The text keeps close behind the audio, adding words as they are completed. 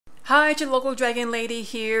Hi, it's your local dragon lady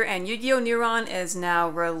here, and Yu-Gi-Oh! Neuron is now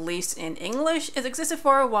released in English. It existed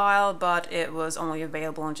for a while, but it was only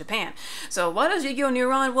available in Japan. So what is Yu-Gi-Oh!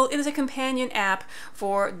 Neuron? Well, it is a companion app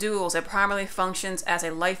for duels. It primarily functions as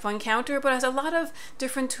a life point counter, but has a lot of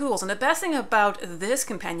different tools. And the best thing about this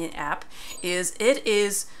companion app is it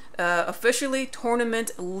is officially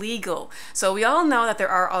tournament legal. So we all know that there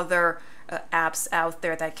are other apps out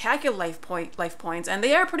there that calculate life points, and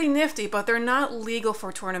they are pretty nifty, but they're not legal for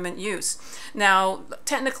tournament use. Now,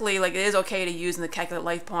 technically, like, it is okay to use in the calculate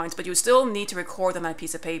life points, but you still need to record them on a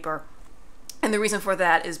piece of paper. And the reason for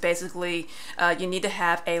that is basically you need to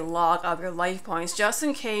have a log of your life points just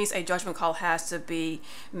in case a judgment call has to be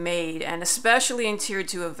made, and especially in Tier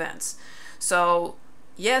 2 events. So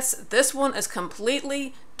yes, this one is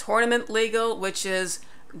completely tournament legal, which is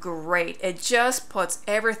great. It just puts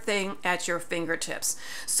everything at your fingertips.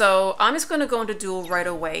 So I'm just going to go into Duel right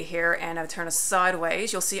away here, and I'll turn it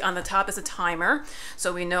sideways. You'll see on the top is a timer.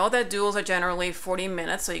 So we know that duels are generally 40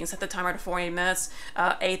 minutes, so you can set the timer to 40 minutes,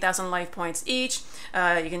 8,000 life points each.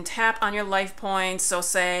 You can tap on your life points. So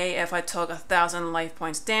say if I took 1,000 life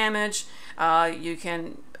points damage, you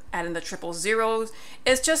can add in the triple zeros.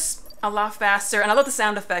 It's just a lot faster, and I love the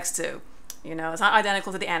sound effects too. You know, it's not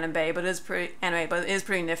identical to the anime, but it is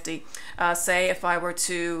pretty nifty. Say if I were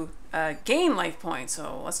to gain life points,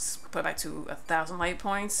 so let's put it back to 1,000 life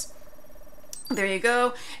points. There you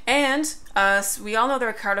go. And we all know there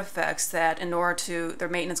are card effects that, in order to their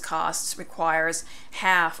maintenance costs, requires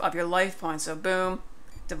half of your life points. So boom,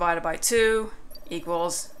 divided by 2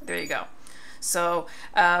 equals, there you go. So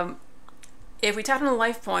if we tap on the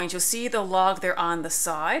life points, you'll see the log there on the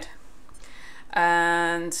side,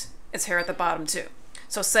 and it's here at the bottom too.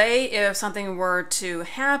 So say if something were to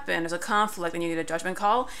happen, there's a conflict and you need a judgment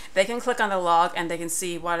call, they can click on the log and they can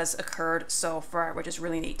see what has occurred so far, which is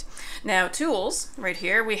really neat. Now, tools, right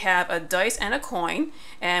here, we have a dice and a coin,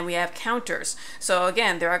 and we have counters. So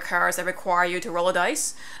again, there are cards that require you to roll a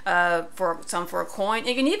dice, for a coin.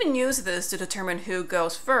 You can even use this to determine who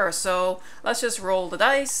goes first. So let's just roll the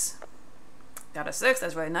dice. Got a 6,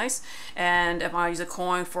 that's really nice. And if I use a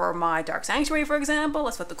coin for my Dark Sanctuary, for example,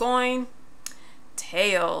 let's put the coin.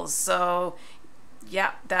 Tails. So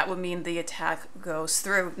yeah, that would mean the attack goes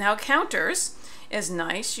through. Now, counters is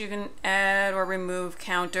nice. You can add or remove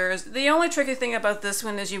counters. The only tricky thing about this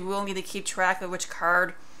one is you will need to keep track of which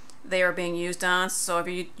card they are being used on. So if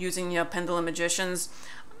you're using, Pendulum Magicians,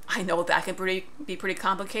 I know that can be pretty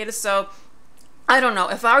complicated. So I don't know.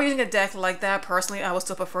 If I were using a deck like that, personally, I would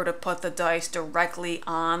still prefer to put the dice directly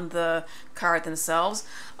on the card themselves.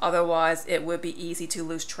 Otherwise, it would be easy to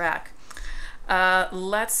lose track.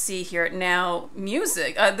 Let's see here. Now,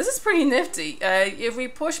 music. This is pretty nifty. If we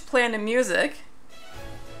push play on the music,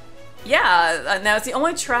 yeah, now it's the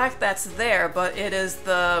only track that's there, but it is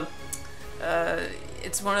the,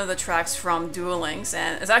 it's one of the tracks from Duel Links,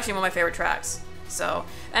 and it's actually one of my favorite tracks. So,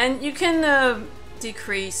 and you can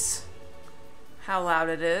decrease how loud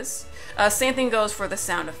it is. Same thing goes for the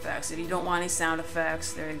sound effects. If you don't want any sound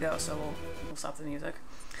effects, there you go. So we'll stop the music.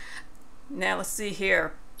 Now let's see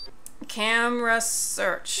here. Camera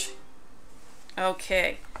search.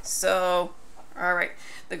 Okay, so all right.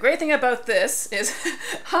 The great thing about this is,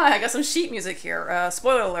 hi, I got some sheet music here.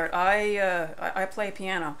 Spoiler alert, I play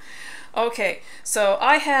piano. Okay, so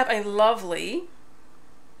I have a lovely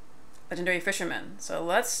legendary fisherman. So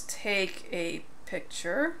let's take a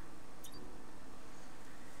picture.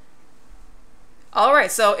 All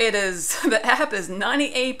right, so it is, the app is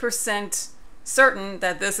 98% certain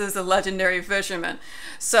that this is a legendary fisherman.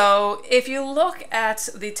 So if you look at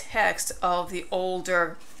the text of the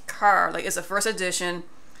older card, like it's a first edition,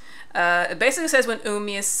 it basically says when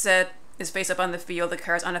Umi is face up on the field, the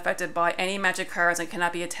card is unaffected by any magic cards and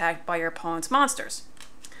cannot be attacked by your opponent's monsters.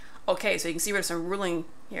 Okay, so you can see there's some ruling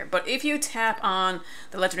here. But if you tap on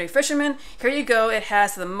the legendary fisherman, here you go. It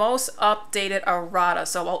has the most updated errata.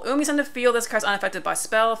 So while Umi's on the field, this card's unaffected by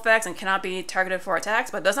spell effects and cannot be targeted for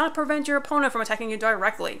attacks, but does not prevent your opponent from attacking you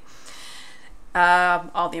directly.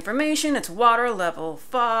 All the information, it's water, level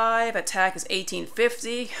 5, attack is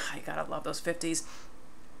 1850. I gotta love those 50s.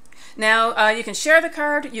 Now, you can share the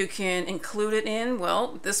card, you can include it in,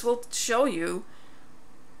 well, this will show you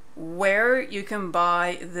where you can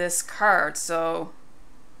buy this card. So,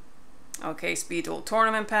 okay, Speed Duel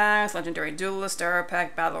Tournament Packs, Legendary Duelist Star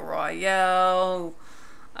Pack, Battle Royale,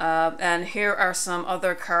 and here are some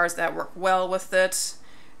other cards that work well with it.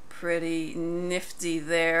 Pretty nifty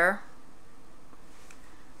there.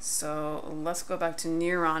 So let's go back to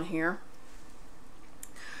Neuron here.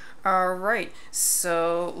 Alright,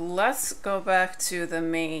 so let's go back to the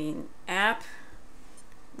main app.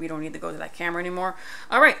 we don't need to go to that camera anymore.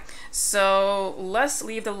 All right, so let's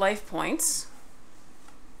leave the life points.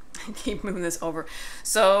 I keep moving this over.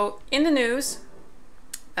 So in the news,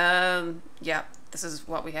 yeah, this is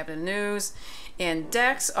what we have in the news. In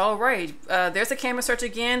decks, all right, there's the camera search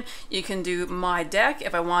again. You can do my deck.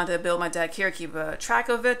 If I want to build my deck here, keep a track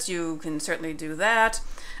of it, you can certainly do that.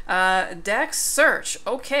 Deck search,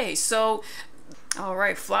 okay, so, all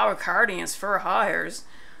right, Flower Guardians, Fur Hires.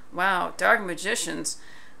 Wow, Dark Magicians.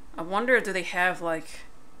 I wonder, do they have like,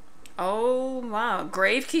 oh wow,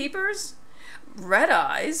 Gravekeepers? Red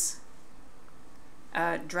Eyes,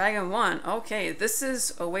 Dragon 1. Okay, this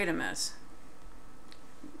is, oh wait a minute.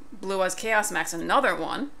 Blue Eyes Chaos Max, another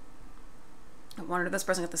one. I wonder if this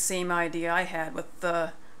person got the same idea I had with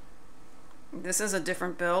the, this is a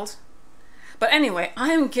different build. But anyway, I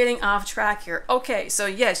am getting off track here. Okay, so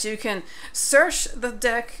yes, you can search the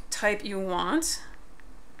deck type you want.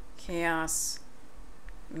 Chaos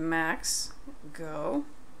Max, go.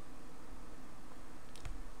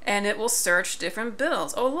 And it will search different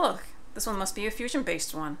builds. Oh look, this one must be a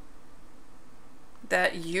fusion-based one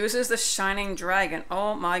that uses the Shining Dragon.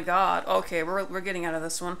 Oh my god. Okay, we're getting out of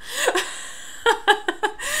this one.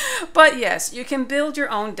 But yes, you can build your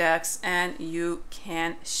own decks and you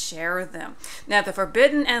can share them. Now, the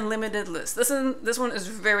forbidden and limited list. This one is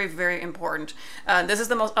very, very important. This is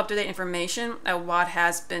the most up-to-date information of what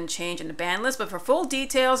has been changed in the ban list, but for full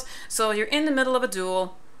details, so you're in the middle of a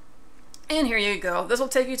duel, and here you go. This will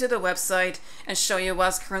take you to the website and show you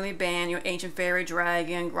what's currently banned, your Ancient Fairy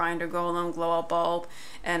Dragon, Grinder Golem, Glow Up Bulb,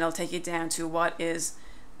 and it'll take you down to what is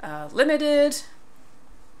limited,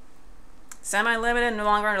 semi-limited, no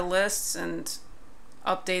longer on the lists, and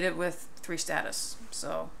updated with 3 status.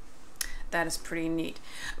 So that is pretty neat.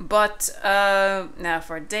 But now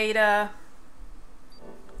for data.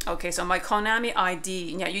 Okay, so my Konami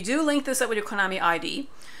ID. Yeah, you do link this up with your Konami ID.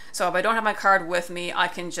 So if I don't have my card with me, I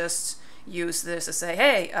can just use this to say,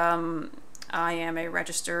 hey, I am a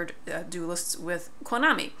registered duelist with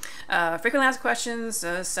Konami. Frequently asked questions,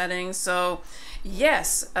 settings. So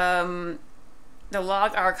yes, the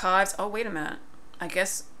log archives. Oh, wait a minute. I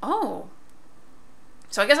guess, oh.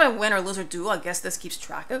 So I guess if I win or lose a duel, I guess this keeps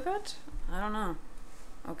track of it? I don't know.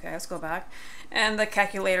 Okay, let's go back. And the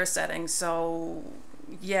calculator settings. So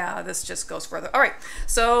yeah, this just goes further. All right,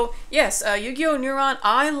 so yes, Yu-Gi-Oh! Neuron,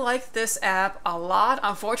 I like this app a lot.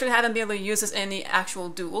 Unfortunately, I haven't been able to use this in the actual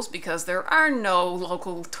duels because there are no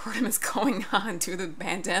local tournaments going on due to the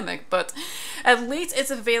pandemic, but at least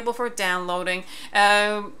it's available for downloading.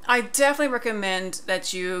 I definitely recommend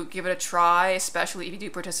that you give it a try, especially if you do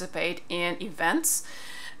participate in events,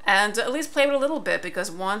 and at least play with it a little bit,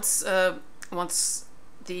 because once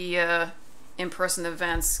the in-person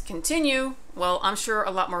events continue, well, I'm sure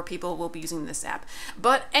a lot more people will be using this app.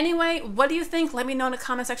 But anyway, what do you think? Let me know in the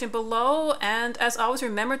comment section below. And as always,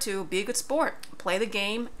 remember to be a good sport. Play the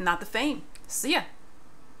game, not the fame. See ya.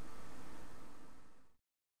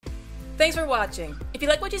 Thanks for watching. If you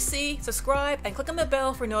like what you see, subscribe and click on the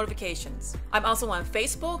bell for notifications. I'm also on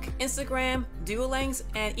Facebook, Instagram, Duel Links,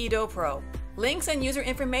 and Edo Pro. Links and user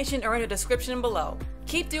information are in the description below.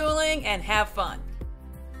 Keep dueling and have fun.